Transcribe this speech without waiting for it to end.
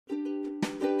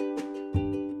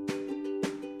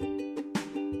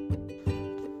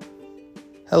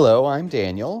Hello, I'm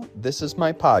Daniel. This is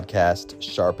my podcast,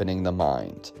 Sharpening the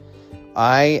Mind.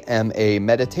 I am a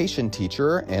meditation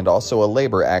teacher and also a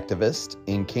labor activist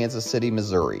in Kansas City,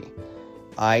 Missouri.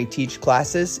 I teach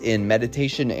classes in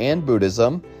meditation and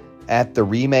Buddhism at the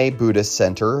Rimei Buddhist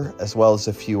Center, as well as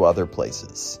a few other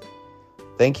places.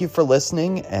 Thank you for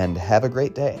listening and have a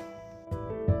great day.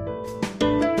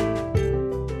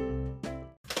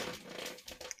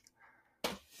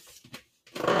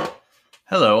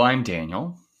 Hello, I'm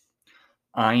Daniel.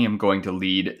 I am going to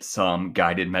lead some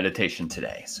guided meditation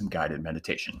today,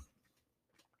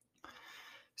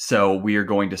 So we are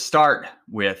going to start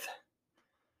with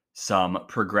some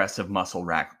progressive muscle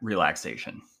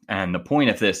relaxation. And the point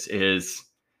of this is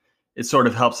it sort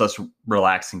of helps us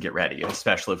relax and get ready,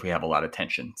 especially if we have a lot of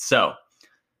tension. So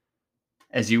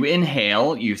as you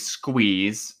inhale, you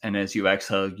squeeze, and as you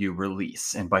exhale, you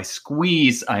release. And by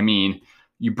squeeze, I mean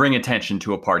you bring attention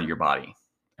to a part of your body.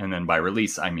 And then by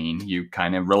release, I mean you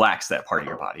kind of relax that part of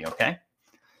your body, okay?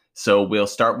 So we'll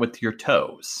start with your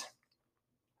toes.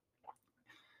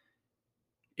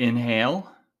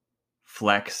 Inhale,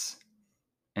 flex,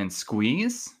 and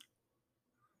squeeze.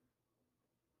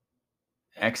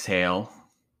 Exhale,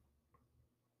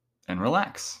 and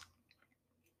relax.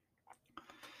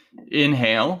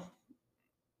 Inhale,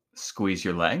 squeeze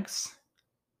your legs.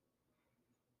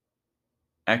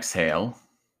 Exhale,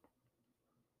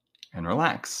 and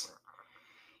relax.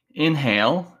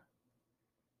 Inhale,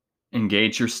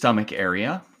 engage your stomach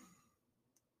area.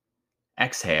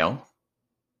 Exhale,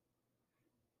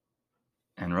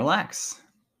 and relax.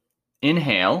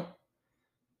 Inhale,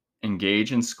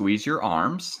 engage and squeeze your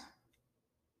arms.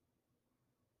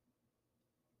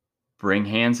 Bring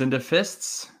hands into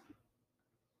fists.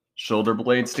 Shoulder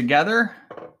blades together.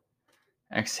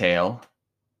 Exhale,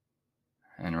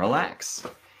 and relax.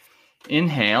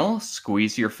 Inhale,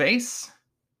 squeeze your face.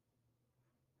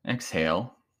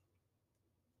 Exhale,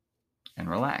 and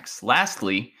relax.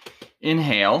 Lastly,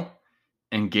 inhale,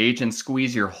 engage and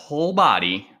squeeze your whole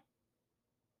body.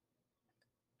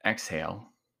 Exhale,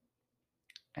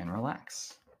 and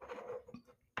relax.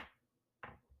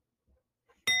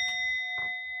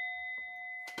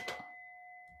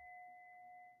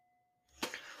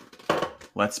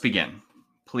 Let's begin.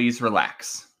 Please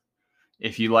relax.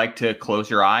 If you like to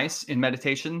close your eyes in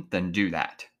meditation, then do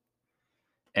that.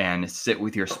 And sit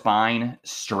with your spine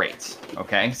straight,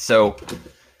 okay? So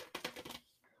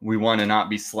we want to not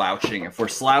be slouching. If we're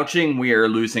slouching, we are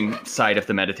losing sight of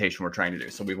the meditation we're trying to do.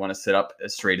 So we want to sit up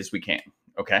as straight as we can,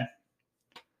 okay?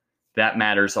 That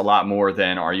matters a lot more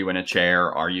than are you in a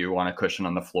chair, are you on a cushion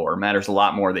on the floor. It matters a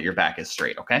lot more that your back is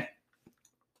straight, okay?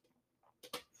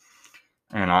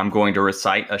 And I'm going to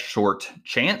recite a short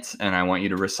chant, and I want you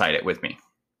to recite it with me,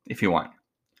 if you want.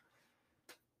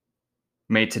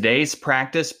 May today's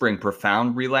practice bring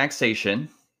profound relaxation.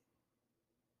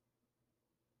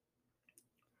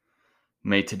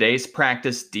 May today's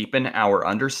practice deepen our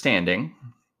understanding.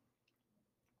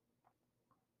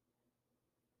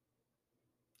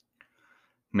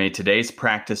 May today's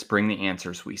practice bring the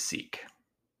answers we seek.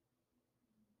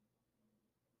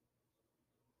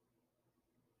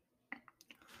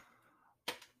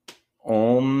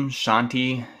 Om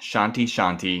Shanti Shanti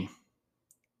Shanti.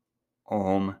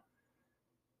 Om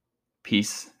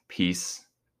Peace, peace,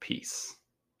 peace.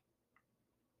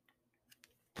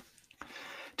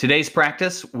 Today's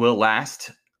practice will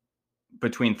last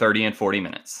between 30 and 40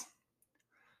 minutes.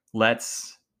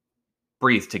 Let's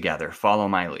breathe together. Follow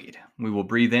my lead. We will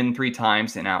breathe in 3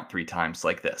 times and out 3 times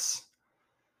like this.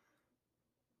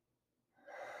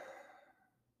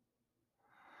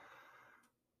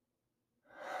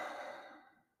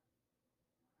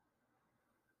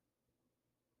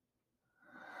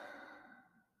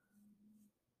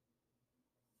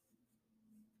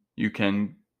 You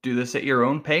can do this at your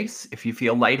own pace. If you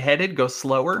feel lightheaded, go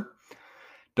slower.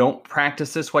 Don't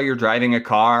practice this while you're driving a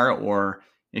car, or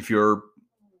if you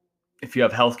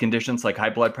have health conditions like high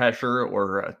blood pressure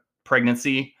or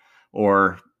pregnancy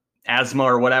or asthma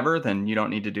or whatever, then you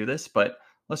don't need to do this, but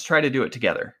let's try to do it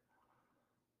together.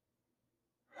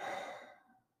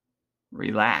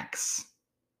 Relax.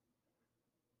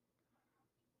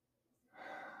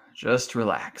 Just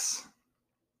relax.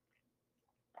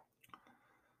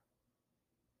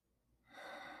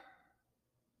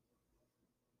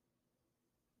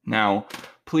 Now,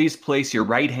 please place your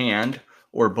right hand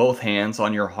or both hands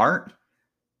on your heart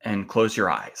and close your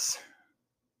eyes.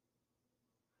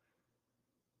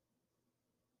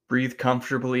 Breathe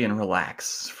comfortably and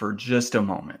relax for just a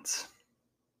moment.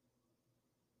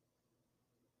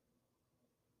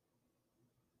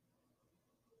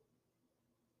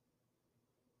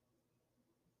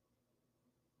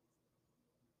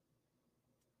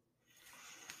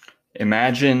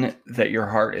 Imagine that your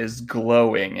heart is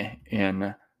glowing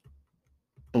in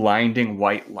blinding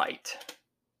white light.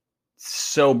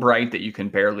 So bright that you can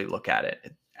barely look at it.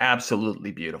 It's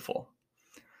absolutely beautiful.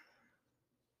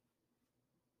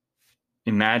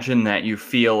 Imagine that you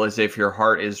feel as if your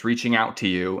heart is reaching out to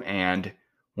you and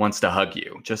wants to hug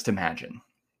you. Just imagine.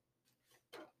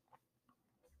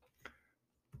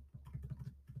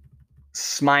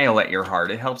 Smile at your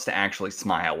heart. It helps to actually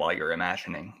smile while you're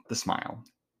imagining the smile.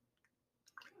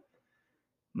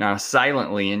 Now,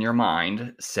 silently in your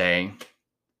mind, say,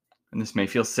 and this may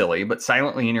feel silly, but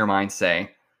silently in your mind,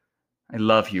 say, I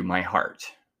love you, my heart.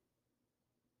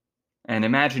 And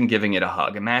imagine giving it a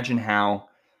hug. Imagine how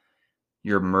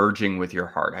you're merging with your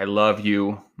heart. I love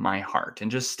you, my heart. And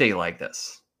just stay like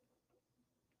this.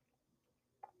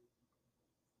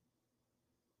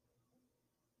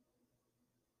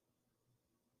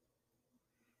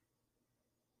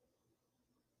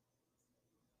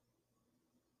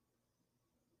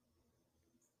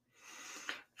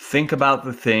 Think about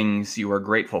the things you are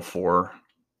grateful for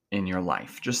in your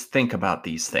life. Just think about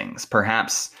these things.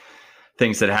 Perhaps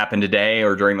things that happened today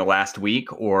or during the last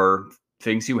week, or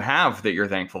things you have that you're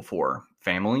thankful for.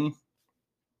 Family,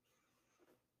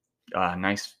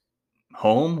 nice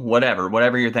home,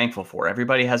 whatever you're thankful for.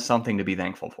 Everybody has something to be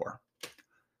thankful for.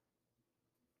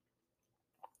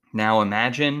 Now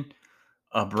imagine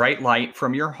a bright light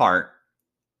from your heart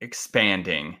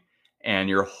expanding and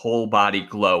your whole body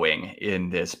glowing in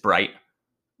this bright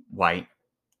white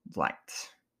light.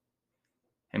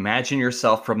 Imagine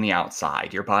yourself from the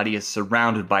outside. Your body is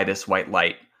surrounded by this white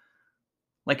light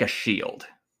like a shield.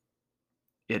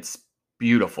 It's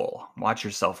beautiful. Watch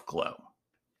yourself glow.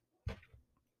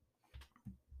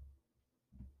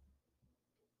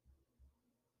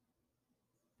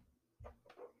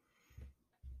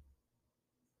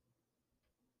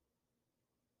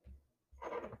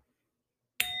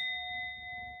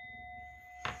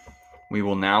 We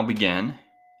will now begin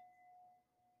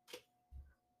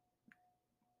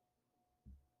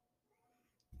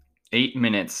eight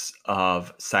minutes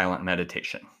of silent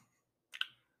meditation.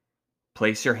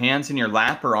 Place your hands in your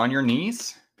lap or on your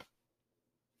knees.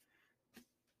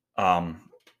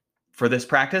 For this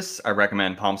practice, I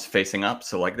recommend palms facing up,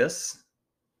 so like this.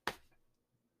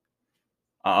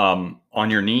 On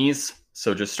your knees,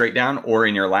 so just straight down, or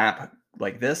in your lap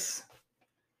like this.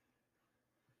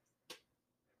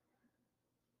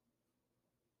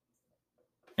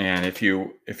 And if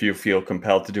you feel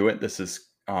compelled to do it, this is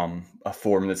a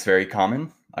form that's very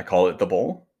common. I call it the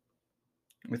bowl,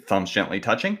 with thumbs gently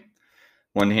touching.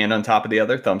 One hand on top of the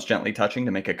other, thumbs gently touching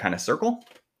to make a kind of circle.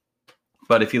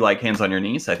 But if you like hands on your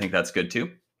knees, I think that's good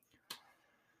too.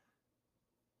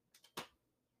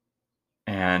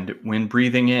 And when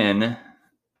breathing in,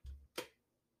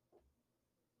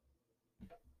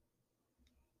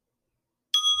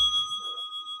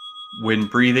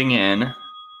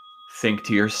 think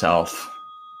to yourself,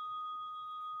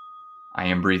 I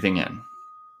am breathing in.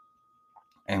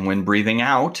 And when breathing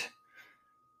out,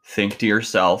 think to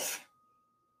yourself,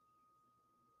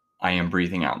 I am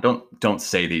breathing out. Don't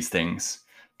say these things,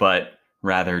 but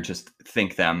rather just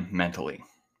think them mentally.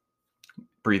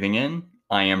 Breathing in,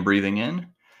 I am breathing in.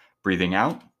 Breathing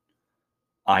out,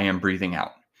 I am breathing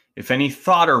out. If any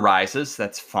thought arises,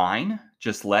 that's fine.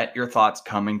 Just let your thoughts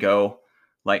come and go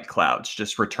like clouds.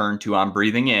 Just return to I'm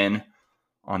breathing in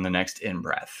on the next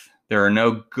in-breath. There are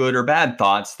no good or bad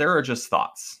thoughts. There are just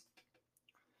thoughts.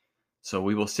 So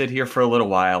we will sit here for a little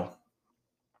while,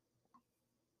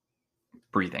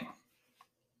 breathing.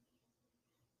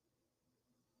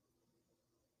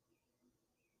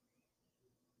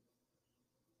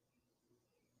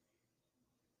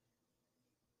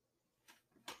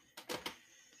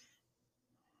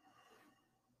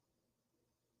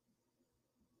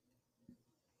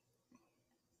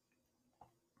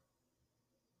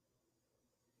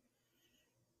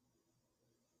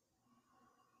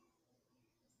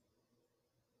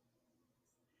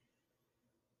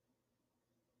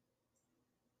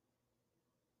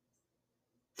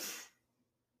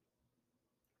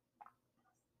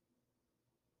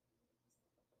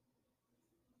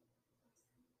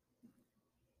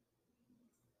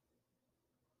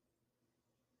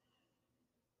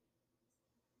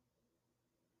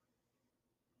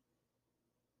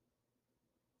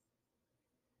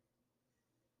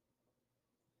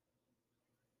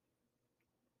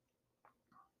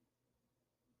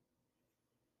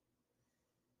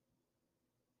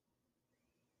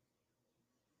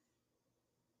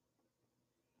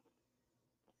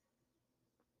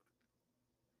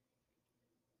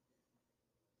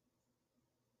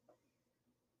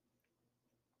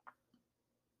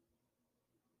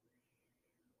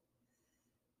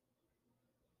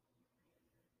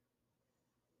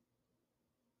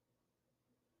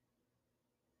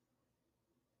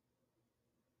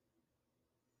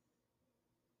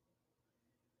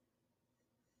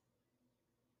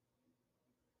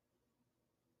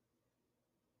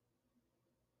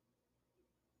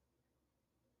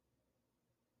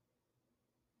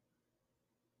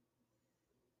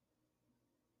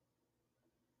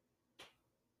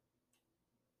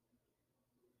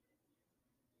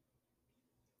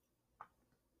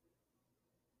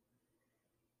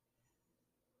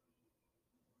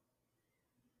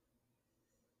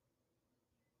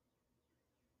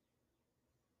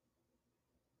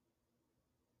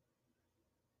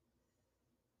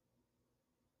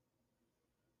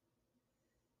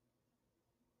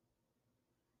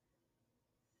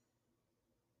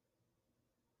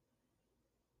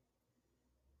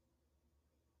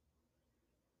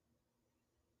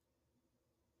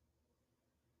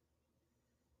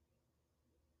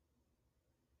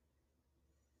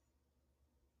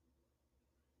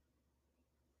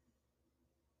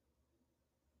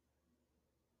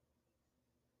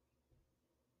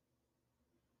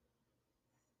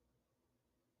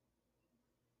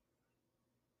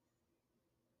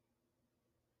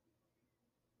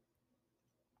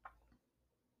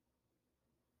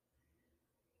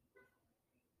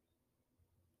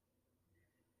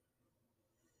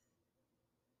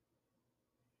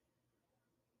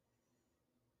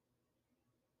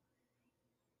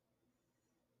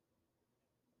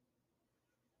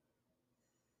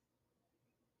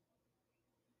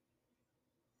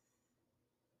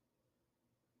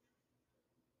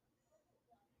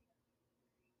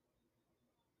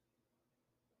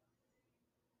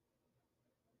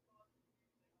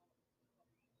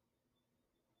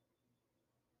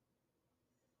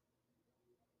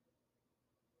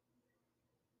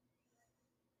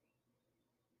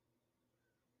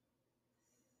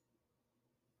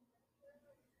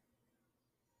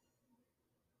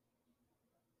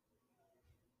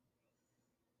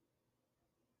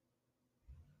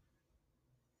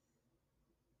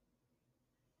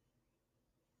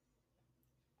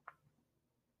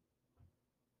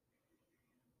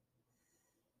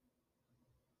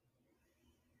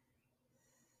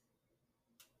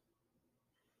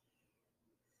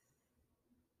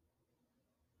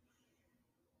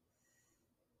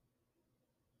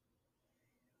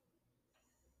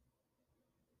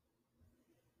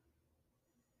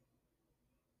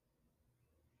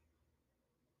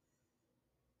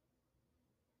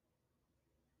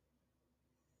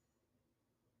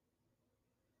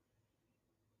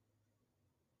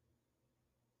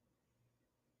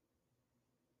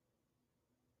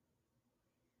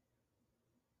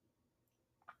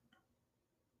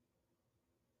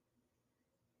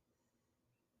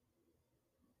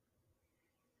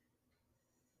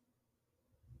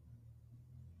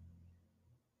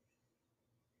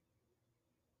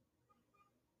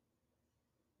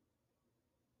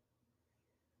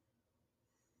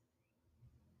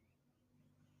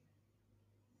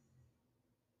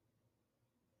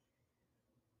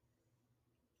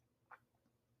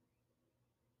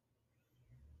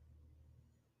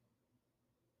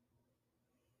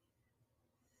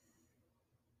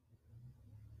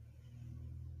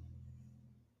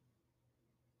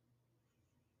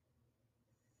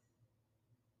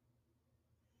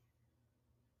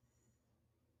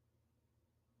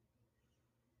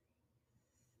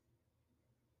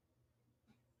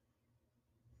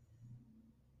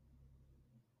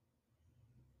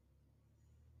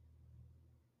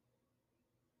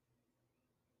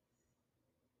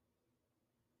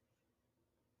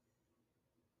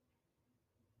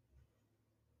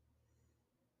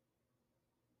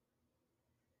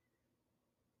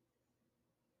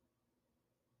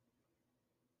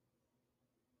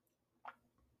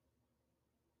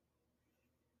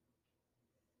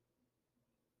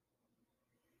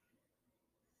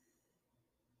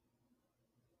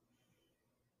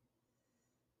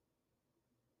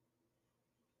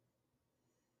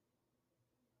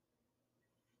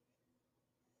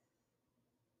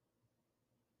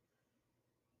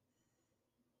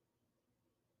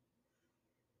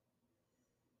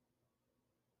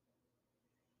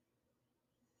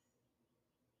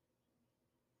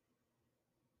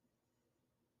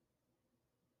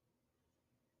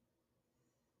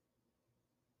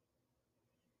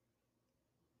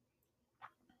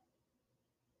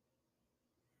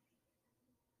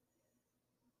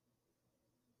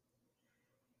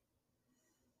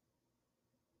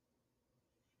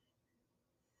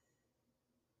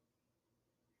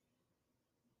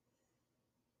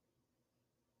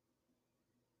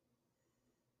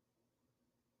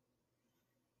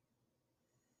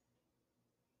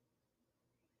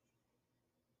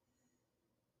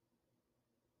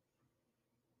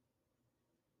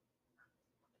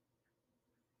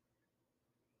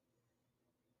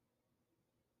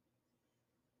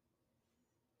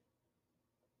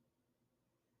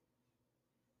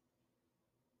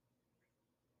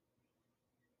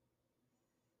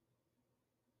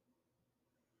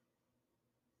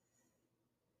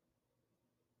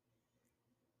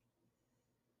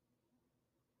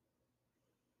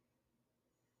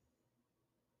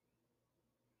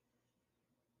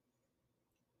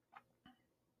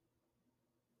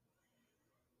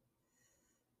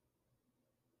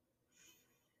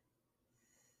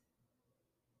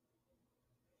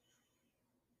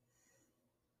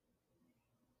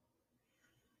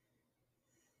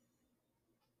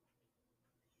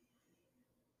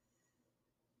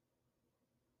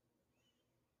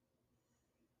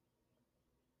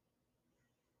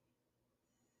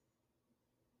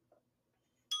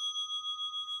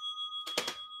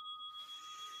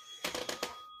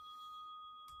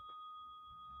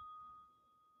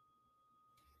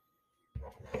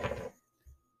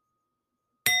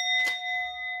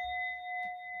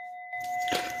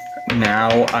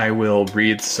 Now I will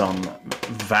read some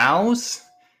vows,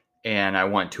 and I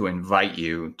want to invite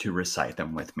you to recite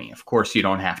them with me. Of course, you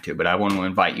don't have to, but I want to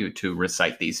invite you to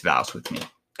recite these vows with me.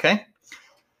 Okay?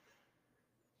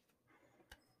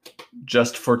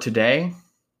 Just for today,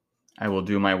 I will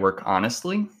do my work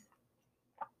honestly.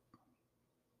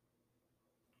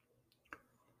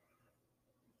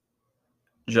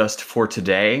 Just for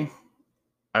today,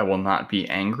 I will not be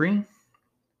angry.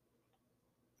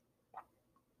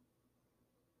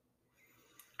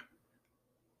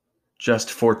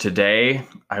 Just for today,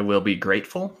 I will be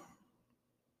grateful.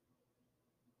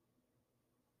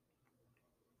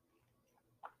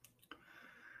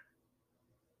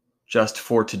 Just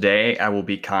for today, I will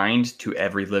be kind to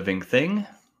every living thing.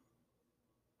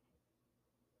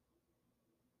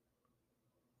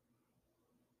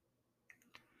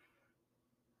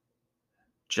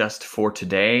 Just for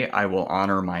today, I will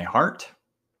honor my heart.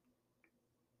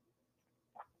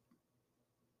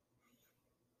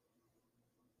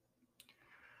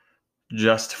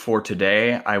 Just for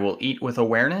today, I will eat with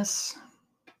awareness.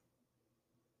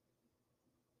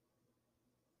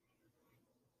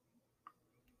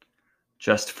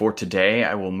 Just for today,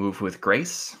 I will move with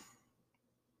grace.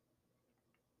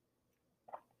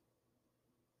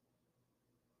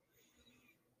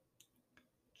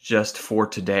 Just for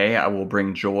today, I will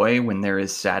bring joy when there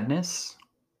is sadness.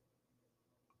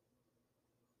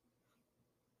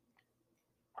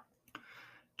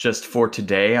 Just for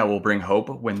today, I will bring hope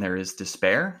when there is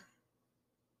despair.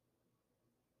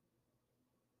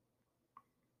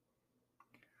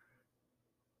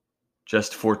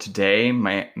 Just for today,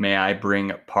 may I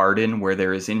bring pardon where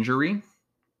there is injury.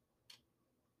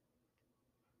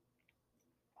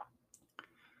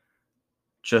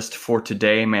 Just for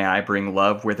today, may I bring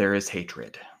love where there is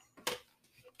hatred.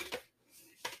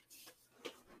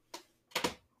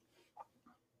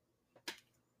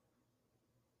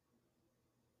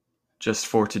 Just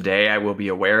for today, I will be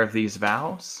aware of these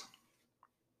vows.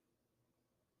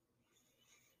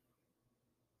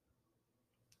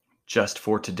 Just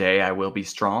for today, I will be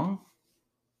strong.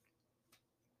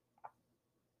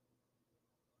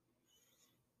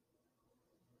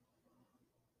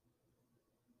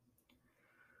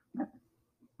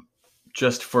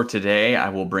 Just for today, I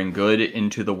will bring good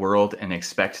into the world and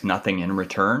expect nothing in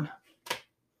return.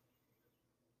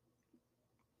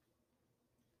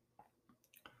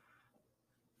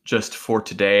 Just for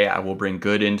today, I will bring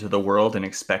good into the world and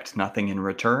expect nothing in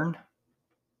return.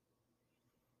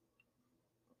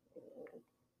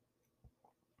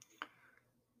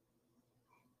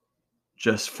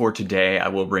 Just for today, I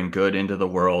will bring good into the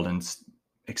world and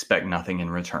expect nothing in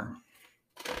return.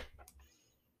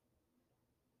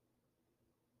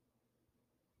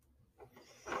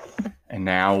 And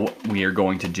now we are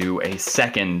going to do a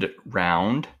second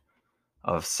round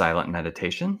of silent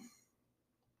meditation.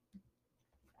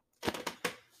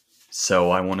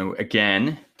 So I want to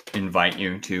again invite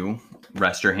you to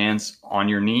rest your hands on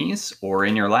your knees or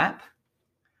in your lap.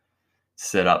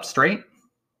 Sit up straight.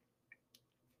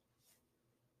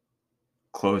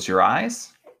 Close your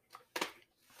eyes.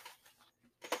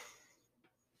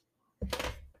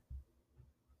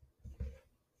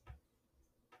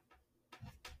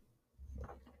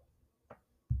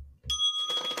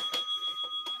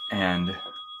 And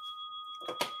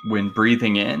when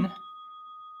breathing in,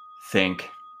 think,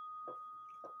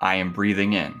 I am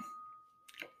breathing in.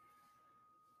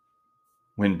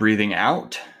 When breathing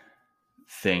out,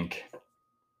 think,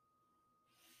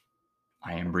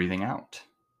 I am breathing out.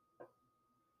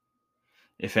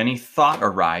 If any thought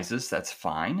arises, that's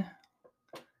fine.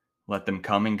 Let them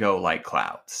come and go like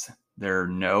clouds. There are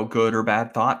no good or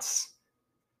bad thoughts.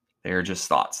 They're just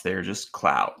thoughts. They're just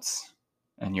clouds.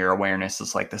 And your awareness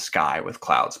is like the sky with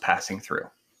clouds passing through.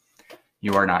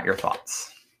 You are not your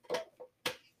thoughts.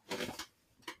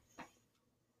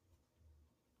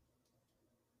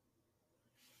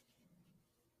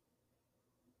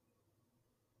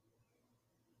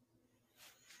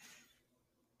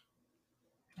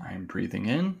 I am breathing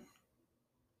in.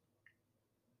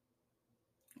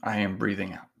 I am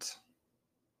breathing out.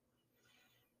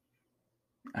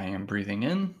 I am breathing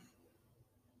in.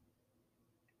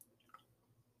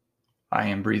 I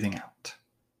am breathing out.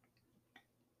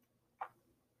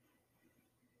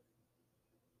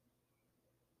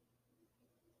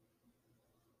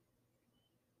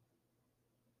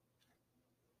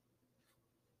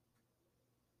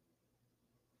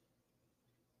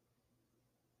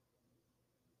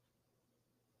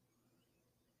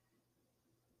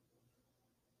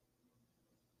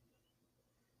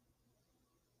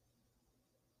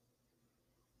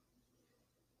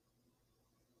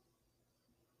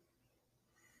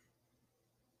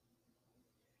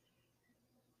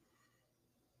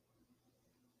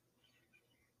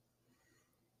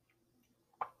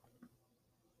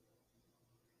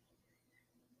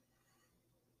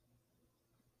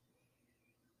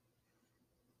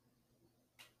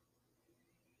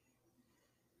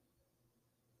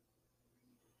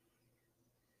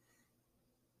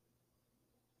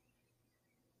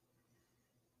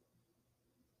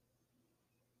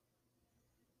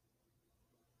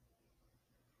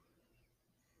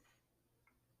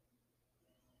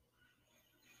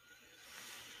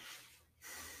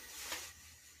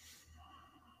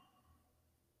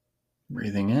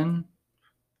 Breathing in,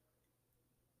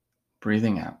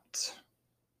 breathing out.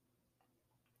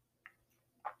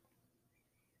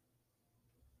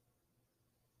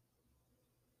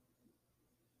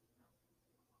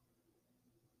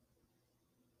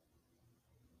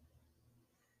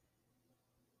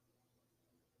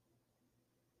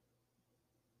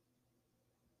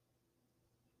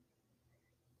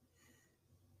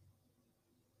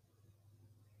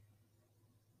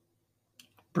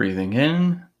 Breathing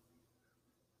in,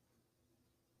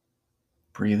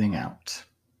 breathing out.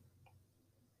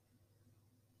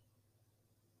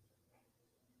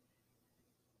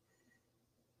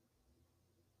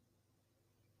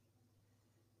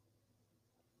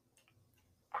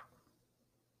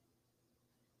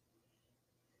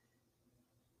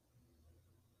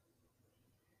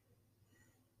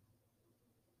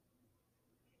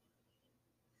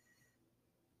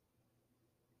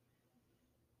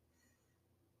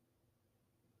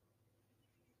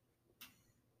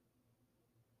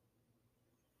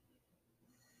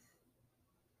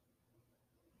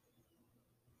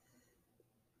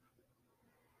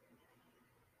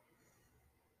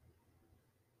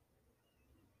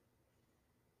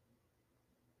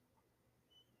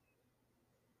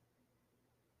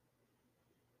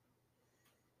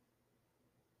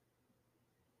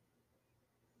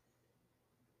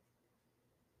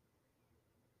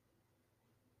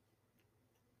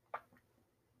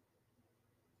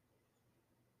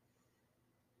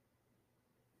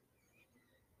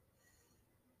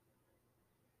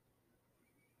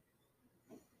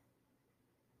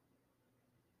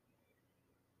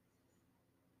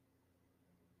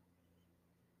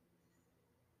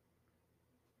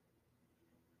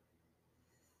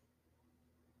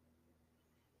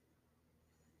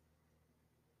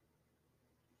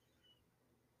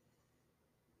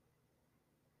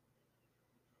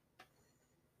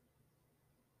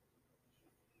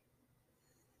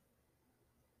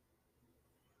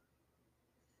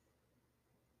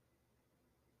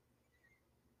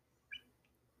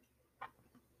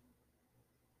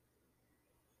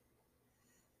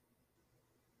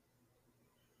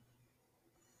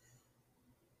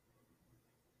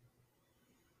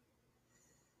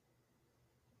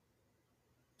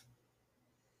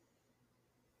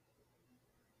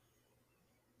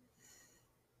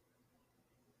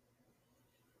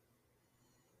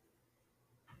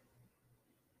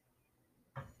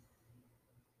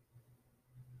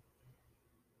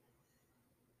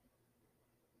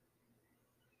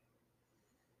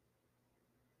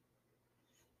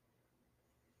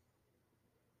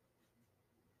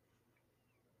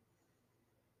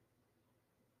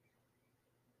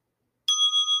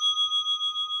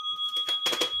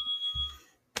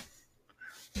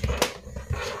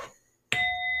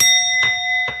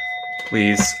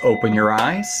 Please open your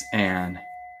eyes and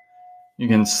you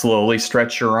can slowly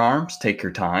stretch your arms, take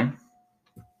your time.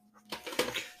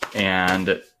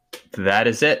 And that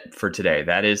is it for today.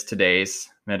 That is today's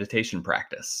meditation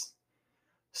practice.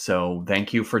 So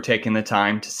thank you for taking the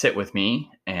time to sit with me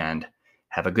and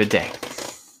have a good day.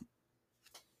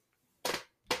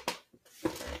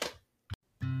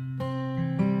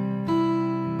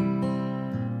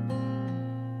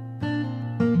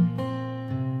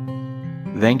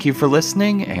 Thank you for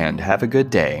listening and have a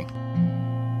good day.